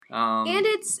And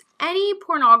it's any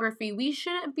pornography. We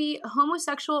shouldn't be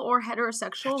homosexual or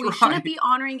heterosexual. We shouldn't be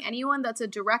honoring anyone that's a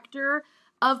director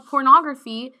of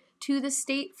pornography to the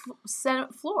state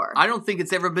Senate floor. I don't think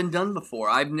it's ever been done before.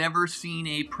 I've never seen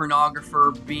a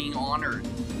pornographer being honored.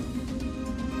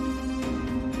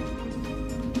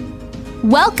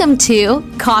 Welcome to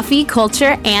Coffee,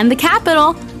 Culture, and the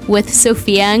Capital with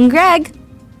Sophia and Greg.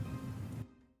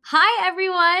 Hi,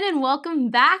 everyone, and welcome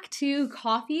back to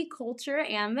Coffee, Culture,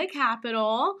 and the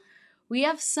Capital. We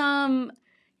have some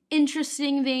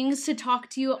interesting things to talk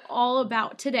to you all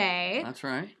about today. That's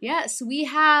right. Yes,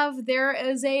 there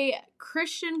is a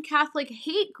Christian Catholic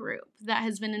hate group that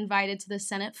has been invited to the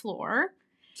Senate floor.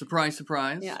 Surprise,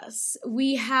 surprise. Yes.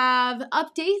 We have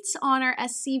updates on our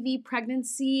SCV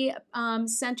Pregnancy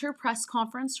Center press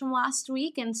conference from last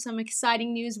week and some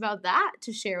exciting news about that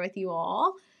to share with you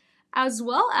all. As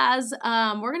well as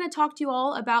we're going to talk to you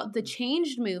all about the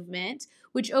Changed movement,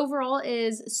 which overall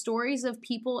is stories of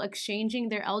people exchanging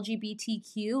their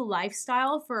LGBTQ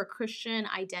lifestyle for a Christian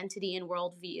identity and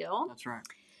worldview. That's right.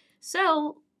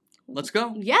 So let's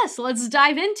go. Yes, let's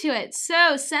dive into it.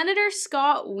 So Senator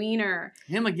Scott Wiener.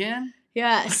 Him again?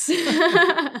 Yes.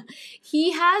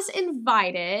 He has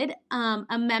invited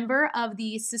a member of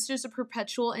the Sisters of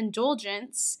Perpetual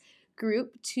Indulgence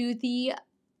group to the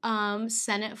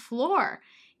Senate floor.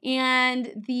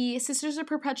 And the Sisters of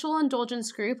Perpetual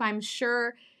Indulgence group, I'm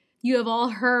sure you have all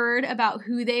heard about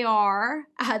who they are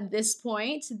at this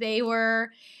point. They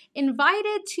were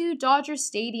invited to Dodger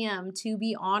Stadium to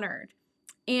be honored.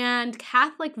 And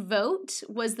Catholic Vote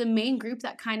was the main group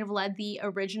that kind of led the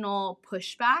original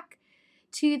pushback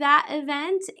to that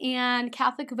event. And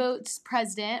Catholic Vote's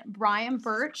president, Brian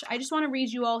Birch, I just want to read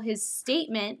you all his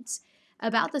statement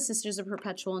about the Sisters of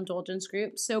Perpetual Indulgence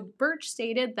group. So Birch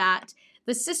stated that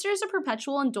the Sisters of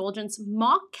Perpetual Indulgence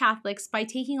mock Catholics by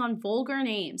taking on vulgar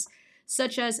names,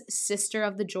 such as Sister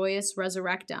of the Joyous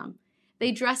Resurrectum.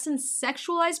 They dress in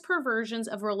sexualized perversions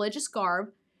of religious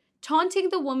garb, taunting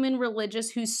the women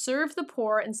religious who serve the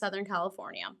poor in Southern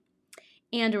California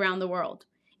and around the world.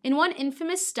 In one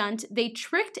infamous stunt, they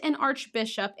tricked an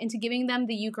archbishop into giving them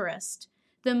the Eucharist,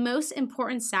 the most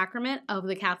important sacrament of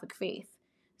the Catholic faith,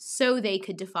 so they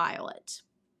could defile it.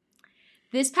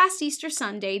 This past Easter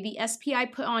Sunday, the SPI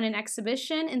put on an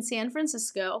exhibition in San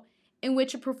Francisco in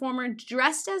which a performer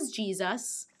dressed as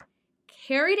Jesus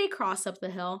carried a cross up the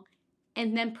hill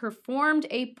and then performed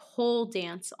a pole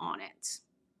dance on it.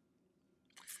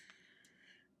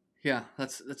 Yeah,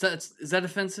 that's is that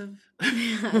offensive?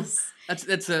 Yes.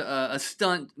 that's a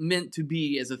stunt meant to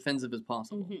be as offensive as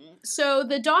possible. Mm-hmm. So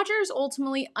the Dodgers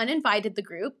ultimately uninvited the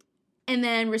group and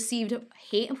then received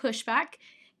hate and pushback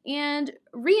and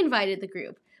re-invited the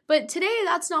group. But today,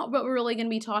 that's not what we're really going to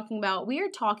be talking about. We are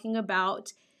talking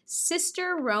about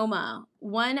Sister Roma,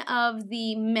 one of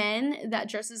the men that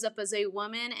dresses up as a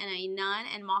woman and a nun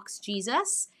and mocks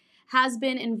Jesus, has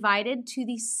been invited to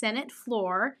the Senate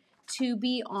floor to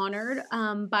be honored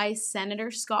by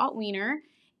Senator Scott Wiener.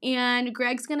 And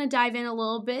Greg's going to dive in a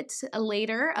little bit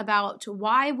later about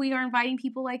why we are inviting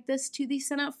people like this to the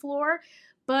Senate floor.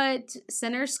 But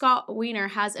Senator Scott Wiener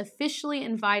has officially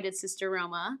invited Sister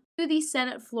Roma to the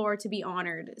Senate floor to be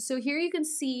honored. So here you can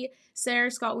see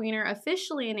Senator Scott Wiener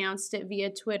officially announced it via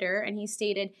Twitter, and he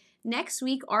stated, "Next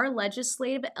week, our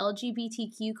legislative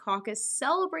LGBTQ caucus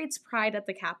celebrates Pride at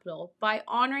the Capitol by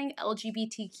honoring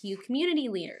LGBTQ community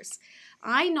leaders.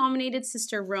 I nominated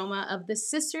Sister Roma of the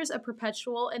Sisters of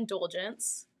Perpetual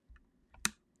Indulgence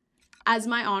as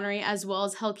my honoree, as well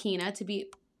as Helkina to be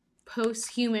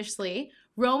posthumously.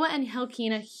 Roma and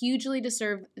Helkina hugely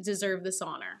deserve this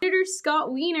honor." Senator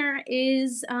Scott Wiener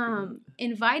is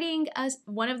inviting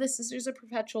one of the Sisters of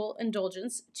Perpetual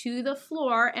Indulgence to the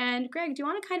floor. And Greg, do you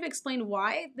want to kind of explain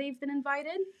why they've been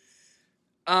invited?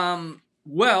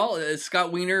 Well,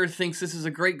 Scott Wiener thinks this is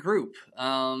a great group.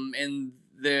 And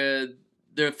the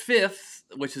 5th,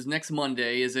 which is next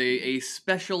Monday, is a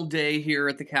special day here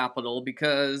at the Capitol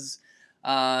because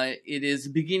it is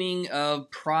the beginning of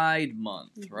Pride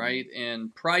Month, mm-hmm. right?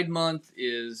 And Pride Month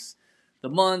is the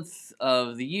month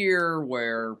of the year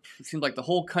where it seems like the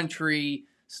whole country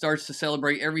starts to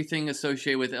celebrate everything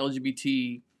associated with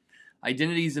LGBT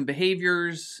identities and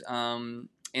behaviors. And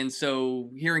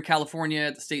so here in California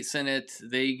at the state Senate,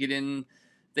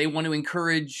 they want to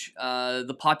encourage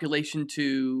the population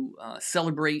to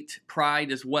celebrate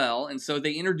Pride as well. And so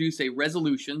they introduce a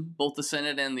resolution, both the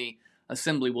Senate and the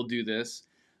Assembly will do this.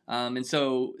 And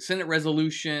so Senate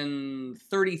Resolution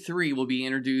 33 will be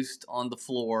introduced on the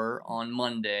floor on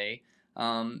Monday.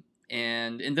 And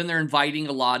then they're inviting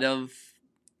a lot of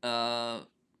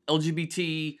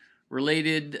LGBT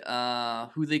related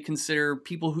who they consider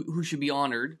people who should be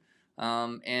honored.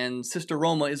 And Sister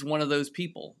Roma is one of those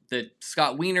people that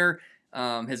Scott Wiener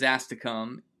has asked to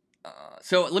come.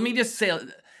 So let me just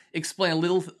explain a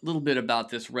little bit about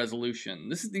this resolution.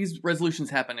 These resolutions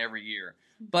happen every year,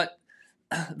 but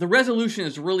the resolution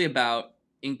is really about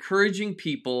encouraging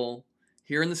people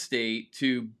here in the state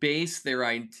to base their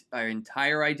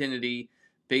entire identity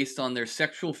based on their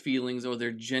sexual feelings or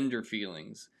their gender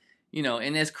feelings.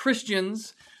 And as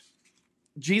Christians,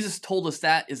 Jesus told us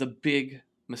that is a big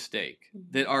mistake,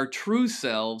 that our true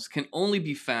selves can only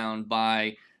be found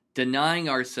by denying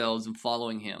ourselves and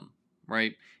following him,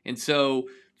 right? And so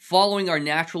following our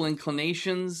natural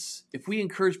inclinations, if we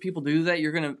encourage people to do that,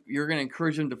 you're gonna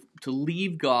encourage them to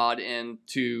leave God and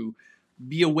to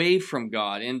be away from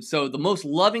God. And so the most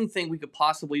loving thing we could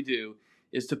possibly do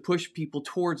is to push people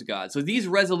towards God. So these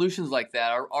resolutions like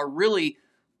that are really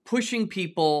pushing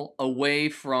people away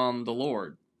from the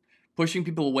Lord, pushing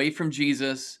people away from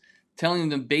Jesus, telling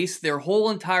them to base their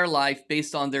whole entire life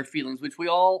based on their feelings, which we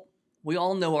all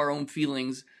know our own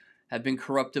feelings have been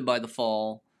corrupted by the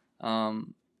fall.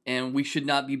 And we should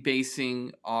not be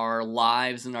basing our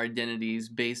lives and our identities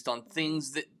based on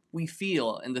things that we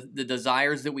feel and the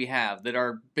desires that we have that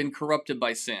are been corrupted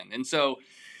by sin. And so,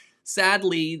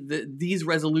 sadly, these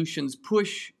resolutions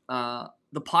push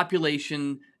the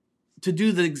population to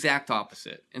do the exact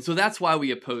opposite. And so that's why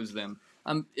we oppose them.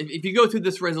 If you go through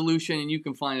this resolution, and you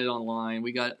can find it online,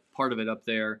 we got part of it up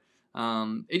there.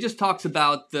 It just talks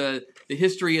about the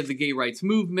history of the gay rights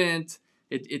movement.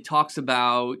 It talks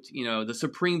about the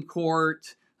Supreme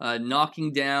Court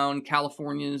knocking down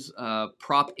California's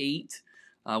Prop 8,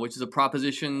 which is a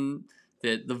proposition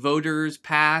that the voters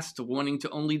passed, wanting to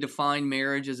only define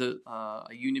marriage as a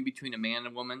union between a man and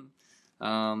a woman.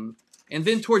 And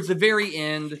then towards the very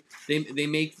end, they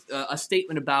make a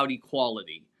statement about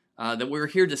equality, that we're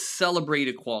here to celebrate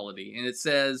equality. And it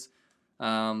says,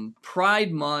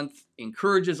 Pride Month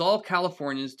encourages all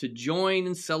Californians to join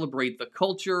and celebrate the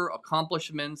culture,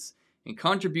 accomplishments, and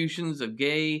contributions of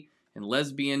gay and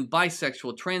lesbian,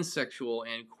 bisexual, transsexual,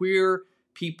 and queer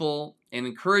people, and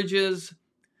encourages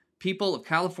people of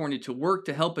California to work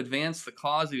to help advance the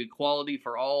cause of equality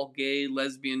for all gay,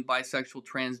 lesbian, bisexual,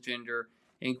 transgender,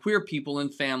 and queer people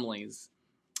and families.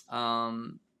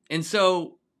 And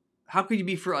so how could you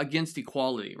be against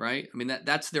equality, right? I mean,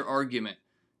 that's their argument.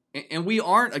 And we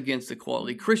aren't against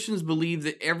equality. Christians believe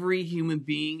that every human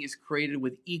being is created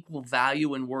with equal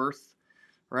value and worth,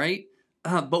 right?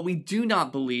 But we do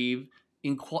not believe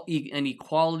in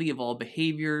equality of all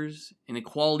behaviors, and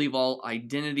equality of all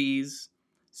identities.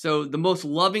 So the most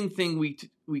loving thing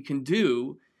we can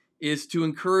do is to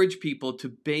encourage people to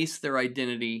base their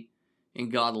identity in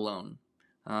God alone.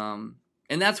 And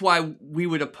that's why we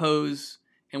would oppose,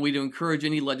 and we'd encourage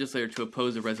any legislator to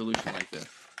oppose a resolution like this.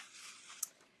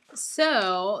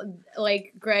 So,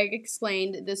 like Greg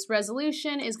explained, this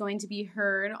resolution is going to be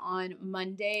heard on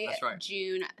Monday, right.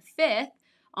 June 5th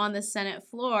on the Senate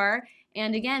floor.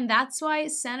 And again, that's why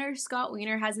Senator Scott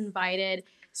Wiener has invited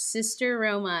Sister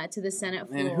Roma to the Senate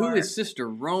floor. And who is Sister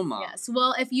Roma? Yes.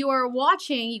 Well, if you are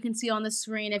watching, you can see on the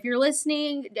screen. If you're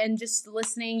listening and just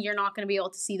listening, you're not going to be able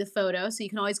to see the photo. So you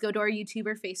can always go to our YouTube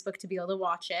or Facebook to be able to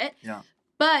watch it. Yeah.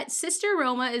 But Sister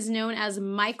Roma is known as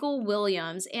Michael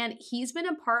Williams, and he's been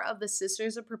a part of the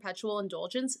Sisters of Perpetual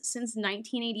Indulgence since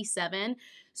 1987.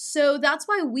 So that's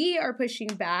why we are pushing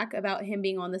back about him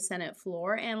being on the Senate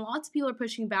floor, and lots of people are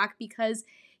pushing back because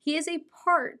he is a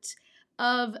part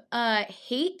of a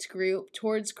hate group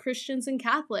towards Christians and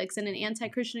Catholics, and an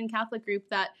anti-Christian and Catholic group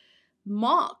that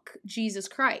mock Jesus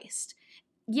Christ.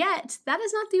 Yet, that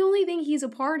is not the only thing he's a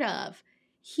part of.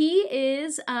 He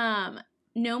is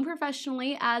known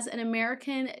professionally as an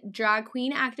American drag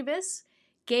queen activist,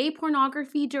 gay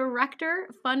pornography director,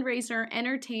 fundraiser,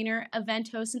 entertainer, event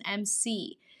host, and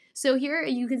MC. So here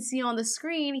you can see on the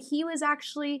screen, he was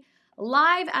actually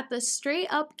live at the Straight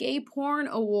Up Gay Porn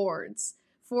Awards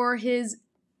for his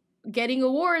getting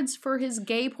awards for his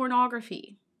gay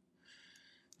pornography.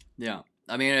 Yeah.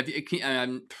 I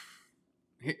mean,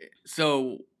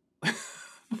 so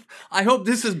I hope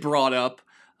this is brought up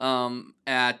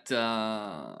as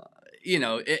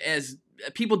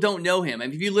people don't know him. I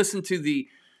mean, if you listen to the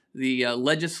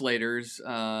legislators,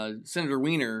 Senator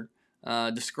Wiener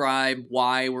describe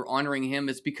why we're honoring him,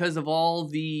 it's because of all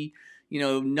the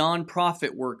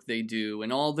nonprofit work they do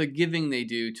and all the giving they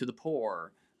do to the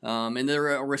poor, and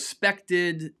they're a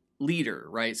respected leader,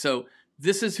 right? So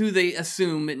this is who they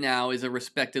assume now is a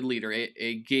respected leader,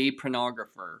 a gay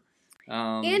pornographer.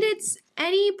 And it's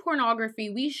any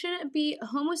pornography. We shouldn't be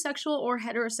homosexual or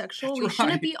heterosexual. We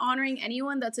shouldn't be honoring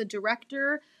anyone that's a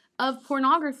director of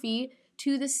pornography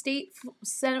to the state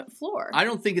Senate floor. I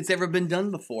don't think it's ever been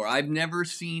done before. I've never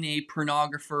seen a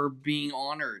pornographer being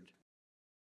honored,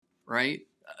 right?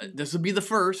 This would be the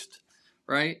first,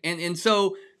 right? And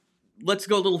so let's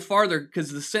go a little farther,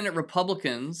 because the Senate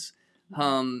Republicans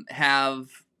have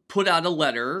put out a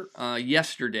letter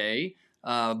yesterday.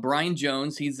 Brian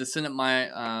Jones, he's the Senate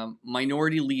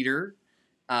minority leader,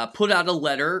 put out a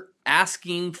letter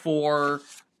asking for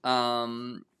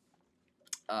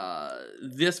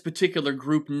this particular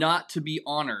group not to be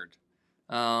honored.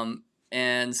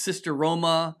 And Sister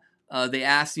Roma, they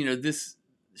asked, this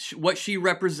what she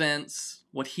represents,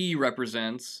 what he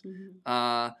represents,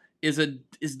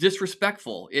 is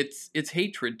disrespectful. It's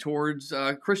hatred towards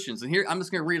Christians. And here I'm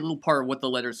just going to read a little part of what the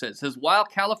letter says. It says, while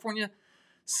California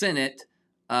Senate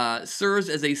serves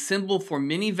as a symbol for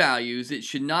many values, it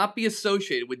should not be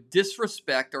associated with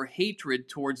disrespect or hatred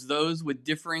towards those with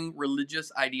differing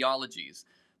religious ideologies.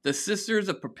 The Sisters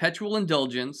of Perpetual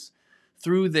Indulgence,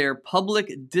 through their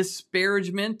public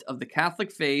disparagement of the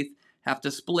Catholic faith, have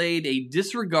displayed a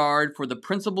disregard for the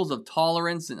principles of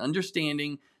tolerance and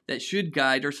understanding that should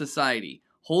guide our society.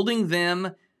 Honoring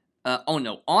them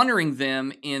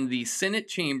in the Senate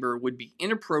chamber would be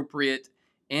inappropriate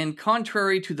and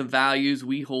contrary to the values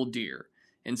we hold dear.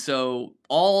 And so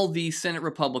all the Senate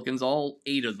Republicans, all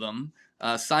 8 of them,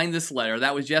 signed this letter.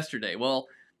 That was yesterday. Well,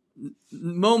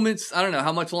 moments, I don't know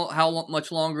how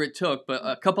much longer it took, but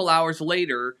a couple hours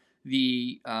later,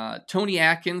 the Toni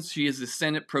Atkins, she is the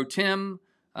Senate pro tem,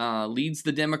 leads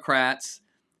the Democrats.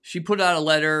 She put out a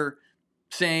letter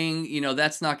saying,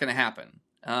 that's not going to happen.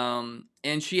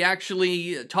 And she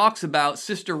actually talks about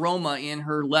Sister Roma in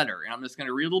her letter. And I'm just going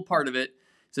to read a little part of it.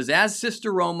 It says, as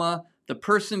Sister Roma, the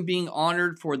person being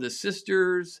honored for the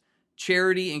sisters'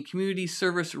 charity and community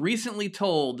service, recently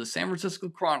told the San Francisco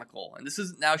Chronicle, and this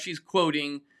is now she's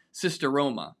quoting Sister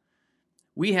Roma,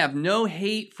 we have no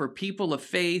hate for people of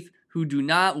faith who do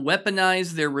not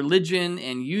weaponize their religion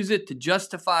and use it to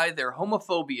justify their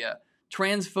homophobia,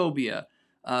 transphobia,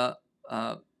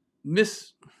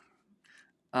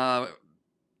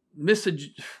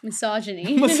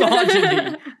 misogyny,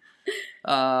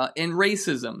 and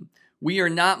racism. We are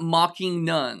not mocking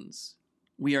nuns.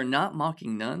 We are not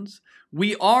mocking nuns.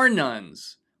 We are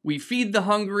nuns. We feed the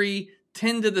hungry,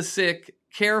 tend to the sick,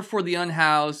 care for the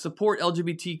unhoused, support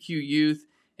LGBTQ youth,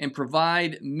 and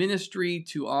provide ministry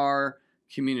to our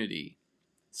community.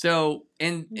 So,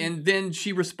 and then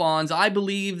she responds, I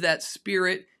believe that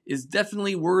spirit is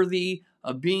definitely worthy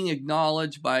of being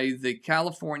acknowledged by the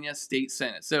California State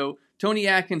Senate. So Toni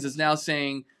Atkins is now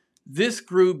saying this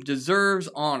group deserves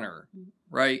honor,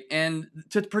 right? And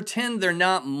to pretend they're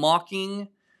not mocking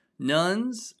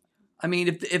nuns, I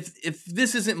mean, if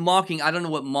this isn't mocking, I don't know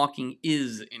what mocking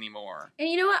is anymore. And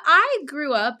you know what? I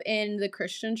grew up in the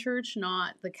Christian church,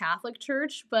 not the Catholic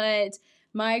church, but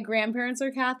my grandparents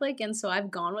are Catholic, and so I've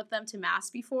gone with them to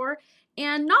Mass before.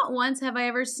 And not once have I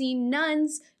ever seen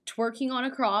nuns twerking on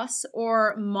a cross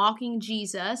or mocking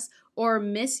Jesus or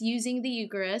misusing the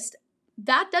Eucharist.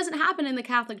 That doesn't happen in the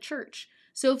Catholic Church.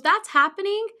 So if that's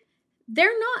happening,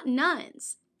 they're not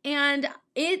nuns. And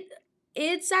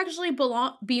it's actually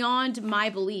beyond my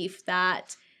belief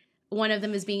that one of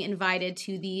them is being invited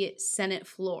to the Senate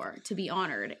floor to be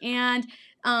honored. And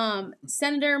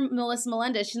Senator Melissa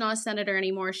Melendez, she's not a senator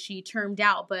anymore. She termed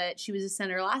out, but she was a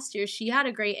senator last year. She had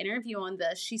a great interview on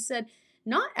this. She said,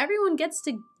 not everyone gets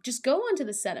to just go onto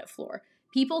the Senate floor.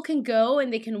 People can go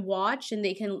and they can watch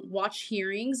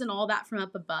hearings and all that from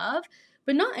up above,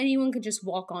 but not anyone could just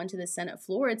walk onto the Senate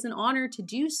floor. It's an honor to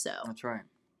do so. That's right.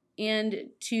 And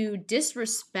to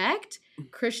disrespect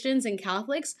Christians and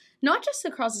Catholics, not just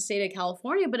across the state of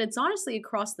California, but it's honestly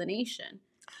across the nation.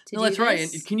 No, that's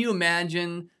right. And can you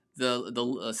imagine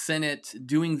the Senate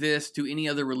doing this to any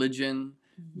other religion,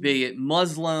 be it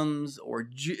Muslims or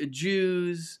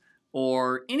Jews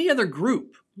or any other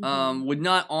group, would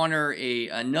not honor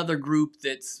another group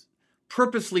that's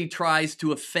purposely tries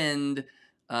to offend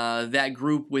that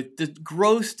group with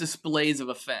gross displays of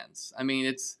offense. I mean,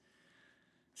 it's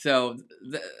so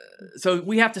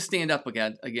we have to stand up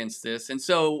against this. And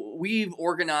so we've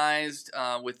organized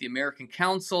with the American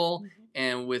Council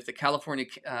and with the California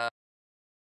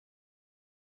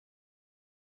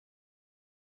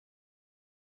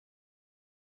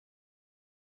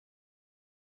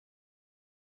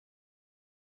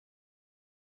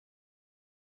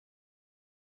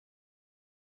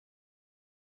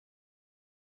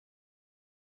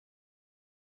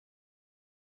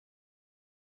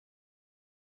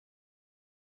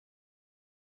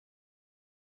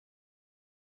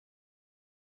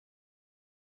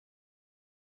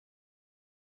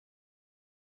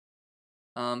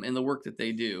in the work that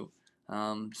they do.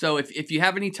 So if you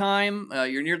have any time,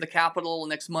 you're near the Capitol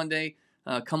next Monday,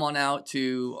 come on out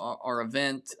to our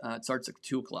event. It starts at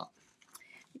 2 o'clock.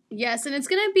 Yes, and it's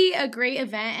going to be a great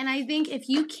event. And I think if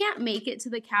you can't make it to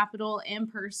the Capitol in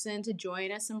person to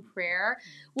join us in prayer,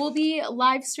 we'll be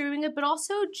live streaming it, but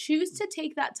also choose to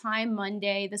take that time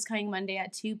this coming Monday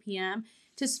at 2 p.m.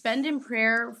 to spend in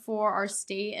prayer for our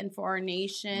state and for our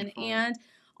nation. And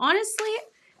honestly,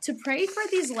 to pray for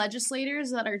these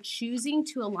legislators that are choosing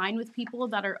to align with people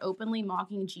that are openly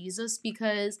mocking Jesus,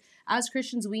 because as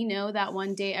Christians, we know that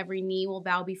one day every knee will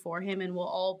bow before him and we'll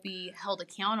all be held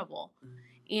accountable.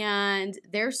 And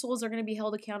their souls are going to be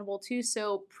held accountable too.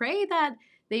 So pray that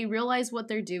they realize what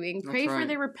they're doing. Pray for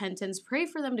their repentance. Pray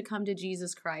for them to come to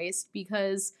Jesus Christ,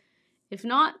 because if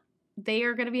not, they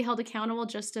are going to be held accountable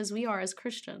just as we are as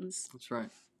Christians. That's right.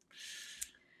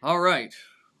 All right.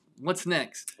 What's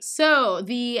next? So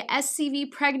the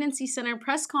SCV Pregnancy Center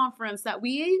press conference that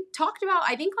we talked about,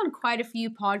 I think, on quite a few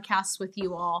podcasts with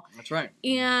you all. That's right.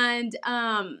 And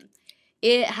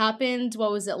it happened,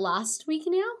 what was it, last week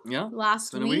now? Yeah.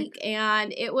 Last week.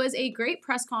 And it was a great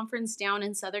press conference down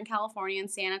in Southern California in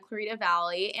Santa Clarita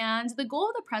Valley. And the goal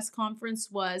of the press conference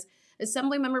was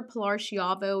Assemblymember Pilar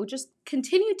Schiavo just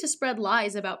continued to spread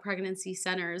lies about pregnancy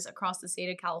centers across the state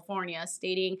of California,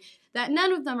 stating that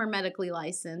none of them are medically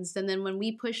licensed. And then when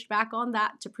we pushed back on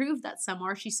that to prove that some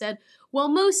are, she said, well,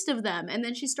 most of them. And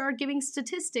then she started giving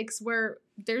statistics where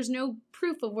there's no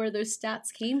proof of where those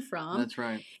stats came from. That's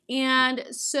right. And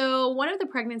so one of the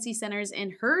pregnancy centers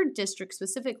in her district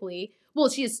specifically, well,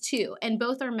 she has two, and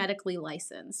both are medically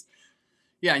licensed.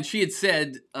 Yeah, and she had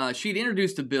said, she'd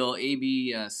introduced a bill,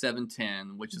 AB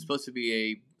 710, which is supposed to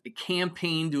be a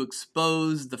campaign to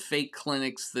expose the fake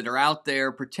clinics that are out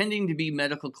there pretending to be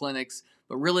medical clinics,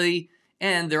 but really,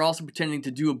 and they're also pretending to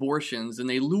do abortions, and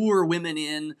they lure women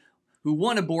in who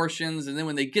want abortions, and then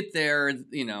when they get there,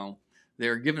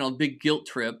 they're given a big guilt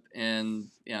trip and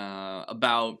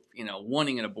about,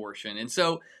 wanting an abortion. And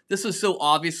so this was so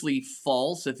obviously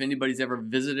false, if anybody's ever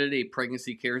visited a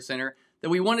pregnancy care center, that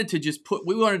we wanted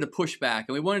to push back,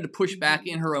 and we wanted to push back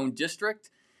in her own district.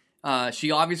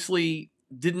 She obviously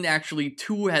didn't actually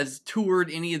has toured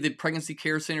any of the pregnancy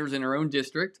care centers in her own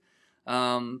district.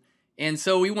 And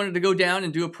so we wanted to go down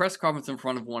and do a press conference in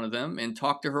front of one of them and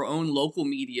talk to her own local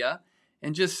media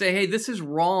and just say, hey, this is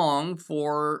wrong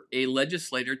for a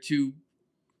legislator to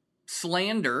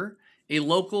slander a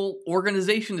local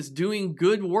organization that's doing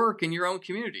good work in your own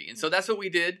community. And so that's what we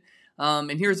did.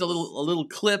 And here's a little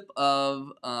clip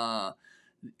of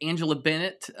Angela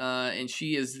Bennett, and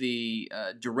she is the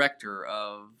director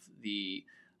of the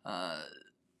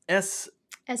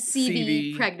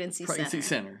SCV Pregnancy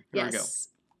Center. Here we go.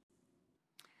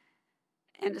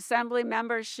 And Assembly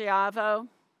Member Schiavo,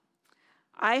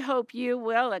 I hope you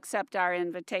will accept our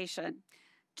invitation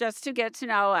just to get to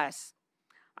know us.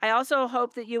 I also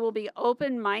hope that you will be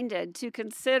open-minded to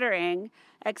considering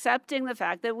accepting the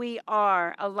fact that we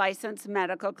are a licensed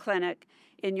medical clinic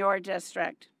in your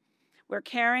district. We're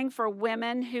caring for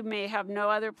women who may have no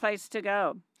other place to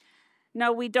go.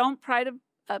 No, we don't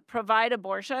provide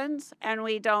abortions, and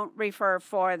we don't refer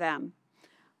for them.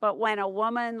 But when a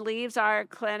woman leaves our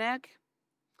clinic,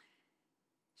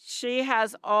 she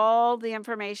has all the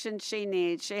information she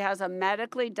needs. She has a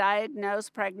medically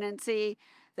diagnosed pregnancy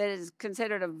that is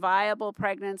considered a viable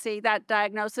pregnancy. That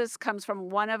diagnosis comes from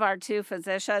one of our two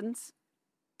physicians.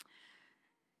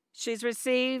 She's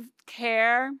received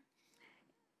care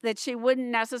that she wouldn't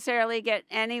necessarily get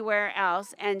anywhere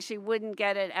else, and she wouldn't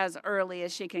get it as early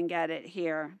as she can get it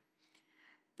here.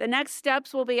 The next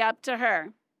steps will be up to her.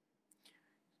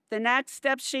 The next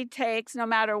steps she takes, no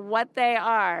matter what they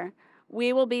are,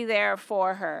 we will be there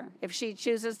for her. If she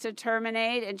chooses to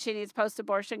terminate and she needs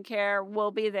post-abortion care,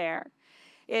 we'll be there.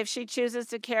 If she chooses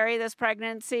to carry this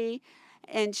pregnancy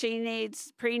and she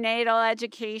needs prenatal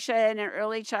education and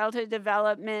early childhood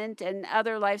development and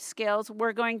other life skills,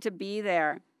 we're going to be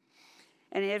there.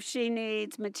 And if she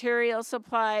needs material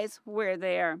supplies, we're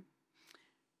there.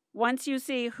 Once you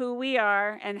see who we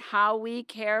are and how we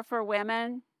care for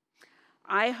women,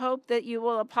 I hope that you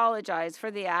will apologize for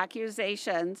the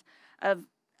accusations of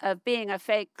being a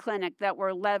fake clinic that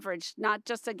were leveraged not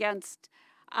just against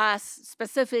us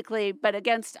specifically, but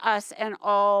against us and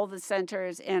all the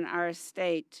centers in our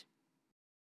state.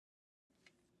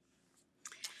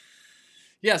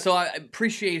 Yeah, so I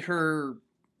appreciate her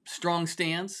strong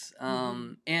stance.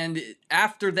 And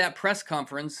after that press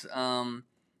conference,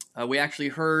 we actually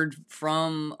heard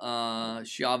from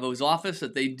Schiavo's office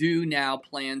that they do now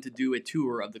plan to do a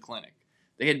tour of the clinic.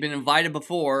 They had been invited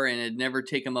before and had never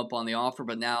taken them up on the offer,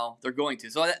 but now they're going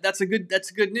to. So that's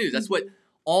good news. That's what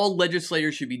all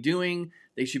legislators should be doing.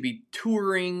 They should be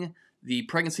touring the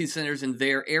pregnancy centers in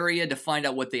their area to find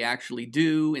out what they actually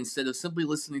do, instead of simply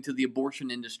listening to the abortion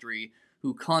industry,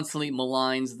 who constantly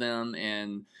maligns them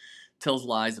and tells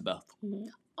lies about them.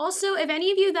 Also, if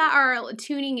any of you that are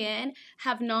tuning in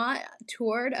have not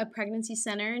toured a pregnancy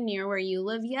center near where you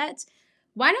live yet,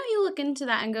 why don't you look into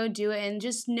that and go do it, and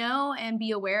just know and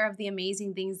be aware of the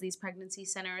amazing things these pregnancy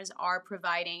centers are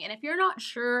providing. And if you're not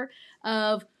sure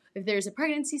of if there's a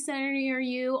pregnancy center near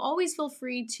you, always feel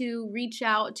free to reach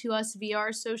out to us via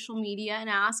our social media and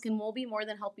ask, and we'll be more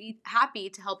than happy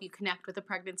to help you connect with a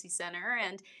pregnancy center.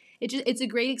 And it's a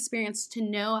great experience to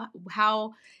know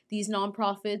how these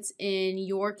nonprofits in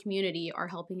your community are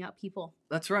helping out people.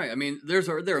 That's right. I mean, there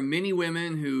are many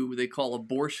women who they call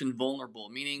abortion vulnerable,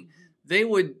 meaning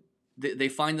they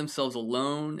find themselves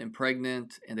alone and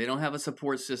pregnant, and they don't have a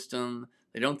support system.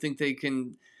 They don't think they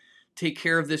can take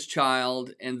care of this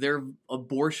child, and they're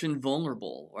abortion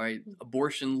vulnerable, right?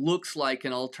 Abortion looks like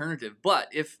an alternative. But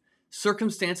if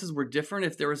circumstances were different,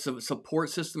 if there was a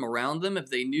support system around them, if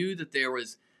they knew that there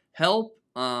was help,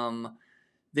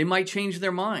 they might change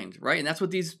their mind, right? And that's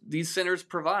what these centers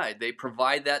provide. They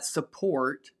provide that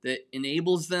support that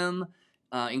enables them,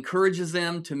 encourages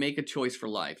them to make a choice for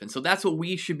life. And so that's what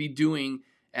we should be doing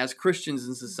as Christians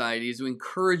in society, is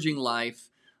encouraging life,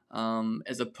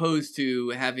 as opposed to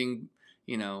having,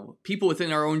 people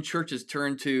within our own churches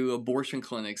turn to abortion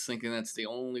clinics thinking that's the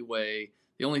only way,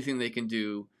 the only thing they can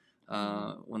do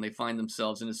when they find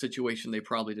themselves in a situation they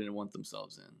probably didn't want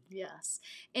themselves in. Yes.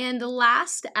 And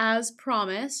last, as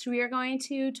promised, we are going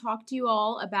to talk to you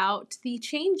all about the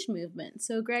change movement.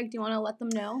 So, Greg, do you want to let them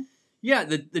know? Yeah,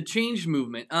 the change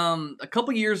movement. A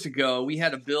couple years ago, we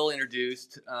had a bill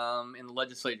introduced in the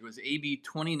legislature. It was AB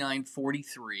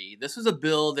 2943. This was a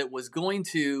bill that was going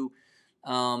to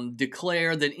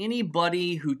declare that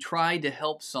anybody who tried to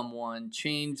help someone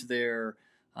change their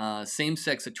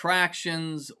same-sex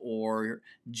attractions or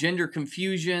gender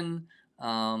confusion,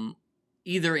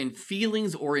 either in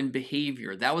feelings or in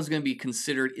behavior, that was going to be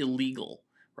considered illegal.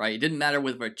 Right? It didn't matter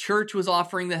whether a church was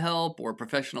offering the help or a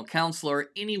professional counselor.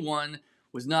 Anyone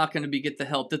was not going to get the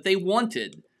help that they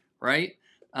wanted, right?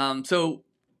 So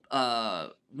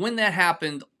when that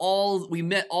happened, we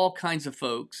met all kinds of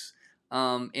folks,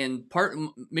 and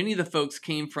many of the folks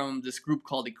came from this group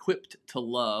called Equipped to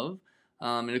Love.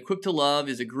 And Equipped to Love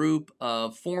is a group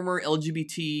of former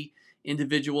LGBT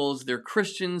individuals. They're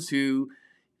Christians who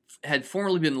had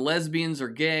formerly been lesbians or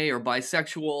gay or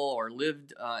bisexual or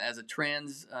lived as a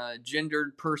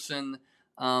transgendered person,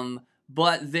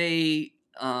 but they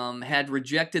had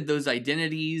rejected those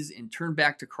identities and turned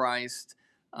back to Christ.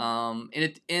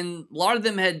 And a lot of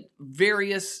them had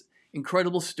various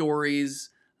incredible stories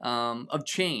of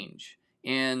change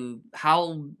and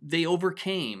how they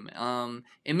overcame. And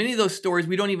many of those stories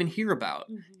we don't even hear about.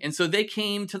 Mm-hmm. And so they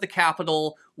came to the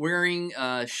Capitol wearing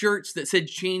shirts that said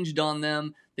 "changed" on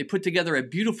them. They put together a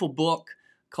beautiful book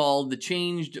called the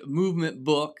Changed Movement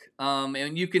Book.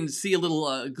 And you can see a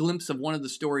little glimpse of one of the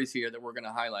stories here that we're going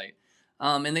to highlight.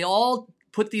 And they all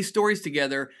put these stories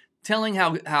together, telling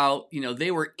how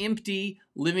they were empty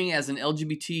living as an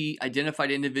LGBT identified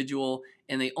individual,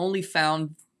 and they only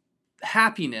found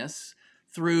happiness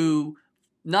through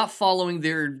not following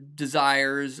their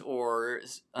desires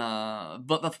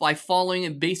but by following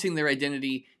and basing their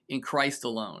identity in Christ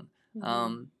alone.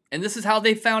 Mm-hmm. And this is how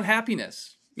they found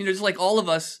happiness. Just like all of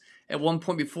us at one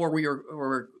point before we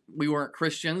weren't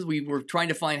Christians, we were trying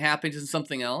to find happiness in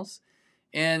something else.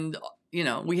 And,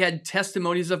 we had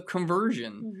testimonies of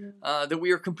conversion, mm-hmm. That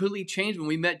we were completely changed when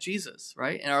we met Jesus,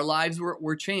 right? And our lives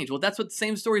were changed. Well, that's what the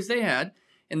same stories they had.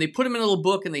 And they put them in a little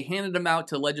book and they handed them out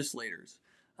to legislators.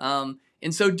 And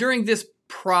so during this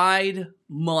Pride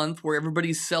Month, where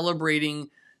everybody's celebrating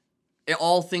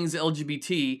all things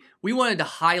LGBT, we wanted to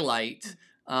highlight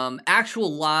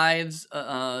actual lives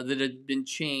that had been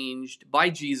changed by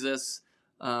Jesus,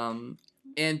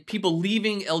 and people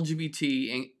leaving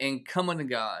LGBT and coming to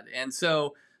God. And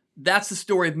so that's the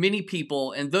story of many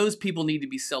people, and those people need to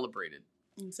be celebrated.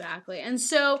 Exactly. And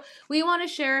so we want to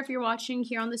share, if you're watching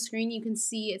here on the screen, you can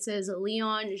see it says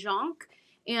Leon Jonk,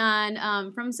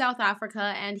 and from South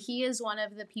Africa, and he is one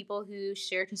of the people who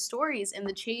shared his stories in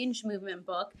the Change Movement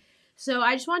book. So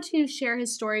I just want to share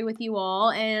his story with you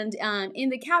all, and in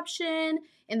the caption,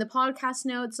 in the podcast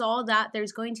notes, all that,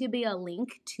 there's going to be a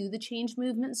link to the Change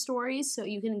Movement stories, so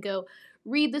you can go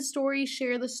read the stories,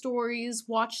 share the stories,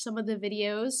 watch some of the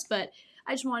videos, but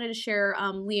I just wanted to share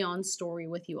Leon's story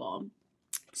with you all.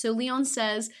 So Leon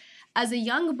says, as a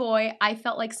young boy, I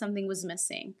felt like something was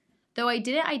missing. Though I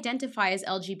didn't identify as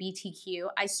LGBTQ,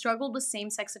 I struggled with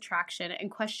same-sex attraction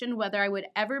and questioned whether I would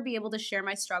ever be able to share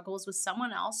my struggles with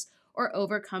someone else or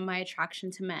overcome my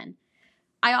attraction to men.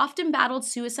 I often battled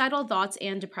suicidal thoughts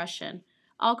and depression.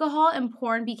 Alcohol and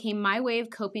porn became my way of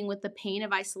coping with the pain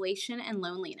of isolation and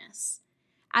loneliness.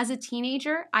 As a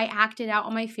teenager, I acted out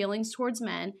on my feelings towards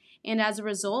men and as a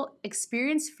result,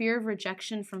 experienced fear of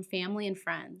rejection from family and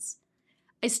friends.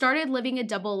 I started living a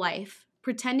double life,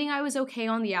 pretending I was okay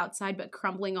on the outside but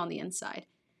crumbling on the inside.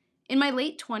 In my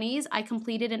late 20s, I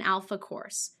completed an Alpha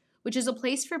course, which is a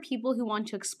place for people who want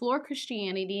to explore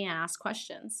Christianity and ask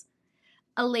questions.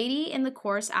 A lady in the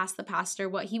course asked the pastor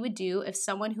what he would do if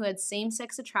someone who had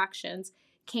same-sex attractions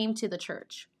came to the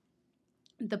church.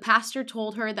 The pastor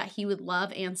told her that he would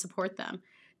love and support them,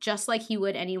 just like he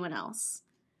would anyone else.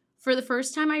 For the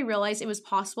first time, I realized it was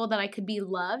possible that I could be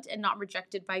loved and not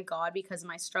rejected by God because of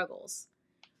my struggles.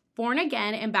 Born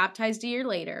again and baptized a year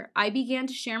later, I began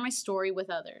to share my story with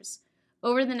others.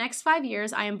 Over the next 5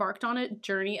 years, I embarked on a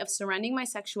journey of surrendering my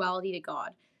sexuality to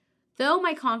God. Though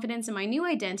my confidence in my new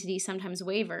identity sometimes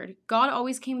wavered, God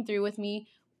always came through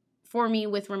for me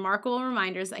with remarkable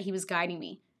reminders that He was guiding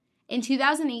me. In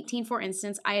 2018, for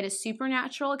instance, I had a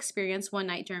supernatural experience one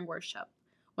night during worship.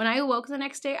 When I awoke the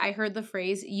next day, I heard the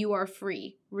phrase, "You are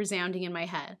free," resounding in my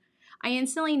head. I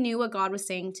instantly knew what God was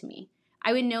saying to me.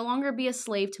 I would no longer be a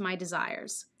slave to my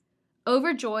desires.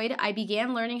 Overjoyed, I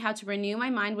began learning how to renew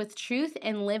my mind with truth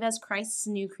and live as Christ's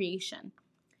new creation.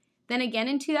 Then again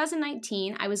in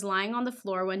 2019, I was lying on the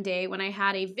floor one day when I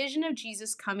had a vision of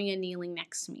Jesus coming and kneeling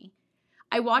next to me.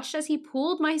 I watched as He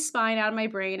pulled my spine out of my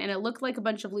brain and it looked like a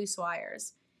bunch of loose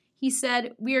wires. He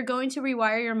said, "We are going to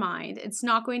rewire your mind. It's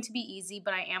not going to be easy,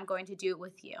 but I am going to do it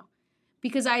with you."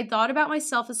 Because I had thought about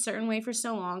myself a certain way for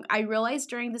so long, I realized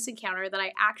during this encounter that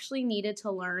I actually needed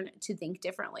to learn to think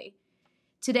differently.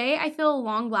 Today, I feel a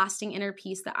long-lasting inner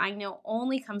peace that I know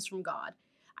only comes from God.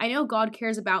 I know God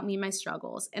cares about me and my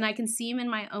struggles, and I can see Him in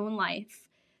my own life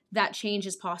that change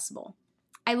is possible.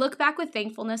 I look back with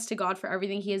thankfulness to God for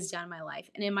everything He has done in my life,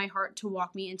 and in my heart to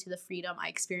walk me into the freedom I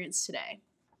experience today.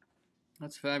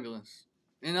 That's fabulous.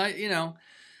 And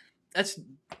that's...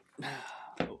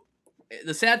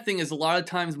 The sad thing is a lot of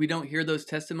times we don't hear those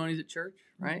testimonies at church,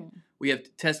 right? Mm-hmm. We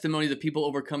have testimonies of people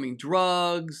overcoming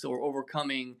drugs or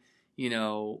overcoming,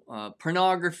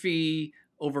 pornography,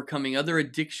 overcoming other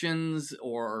addictions,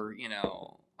 or,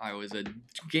 I was a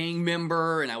gang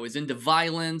member and I was into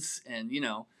violence and,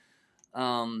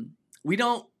 we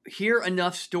don't hear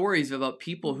enough stories about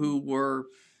people who were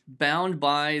bound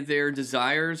by their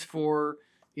desires for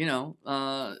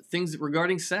things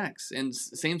regarding sex and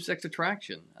same-sex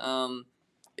attraction.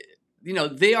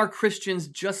 They are Christians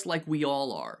just like we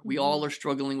all are. We all are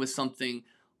struggling with something,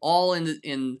 all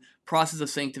in process of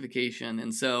sanctification.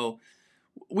 And so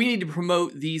we need to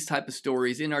promote these type of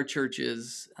stories in our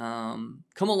churches, come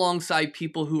alongside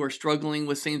people who are struggling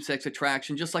with same-sex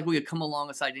attraction, just like we would come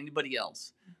alongside anybody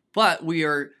else. But we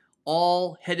are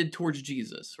all headed towards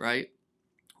Jesus, right?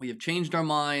 We have changed our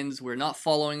minds. We're not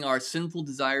following our sinful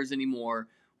desires anymore.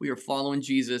 We are following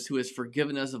Jesus, who has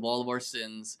forgiven us of all of our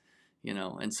sins,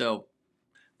 And so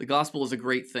the gospel is a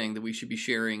great thing that we should be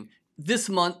sharing this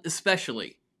month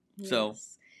especially. Yes. So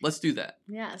let's do that.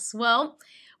 Yes. Well,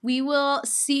 we will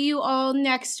see you all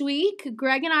next week.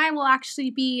 Greg and I will actually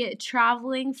be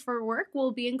traveling for work.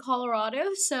 We'll be in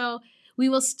Colorado, so we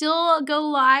will still go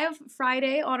live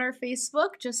Friday on our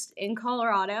Facebook, just in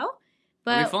Colorado.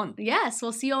 But it'll be fun. Yes,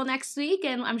 we'll see you all next week,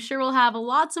 and I'm sure we'll have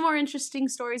lots of more interesting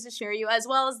stories to share you, as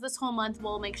well as this whole month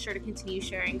we'll make sure to continue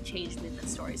sharing change movement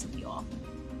stories with you all.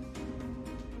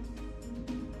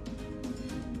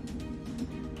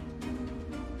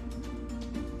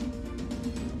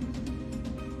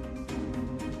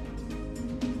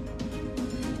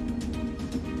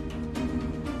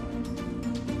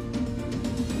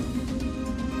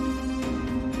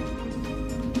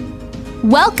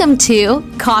 Welcome to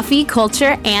Coffee,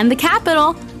 Culture, and the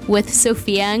Capital with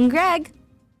Sophia and Greg.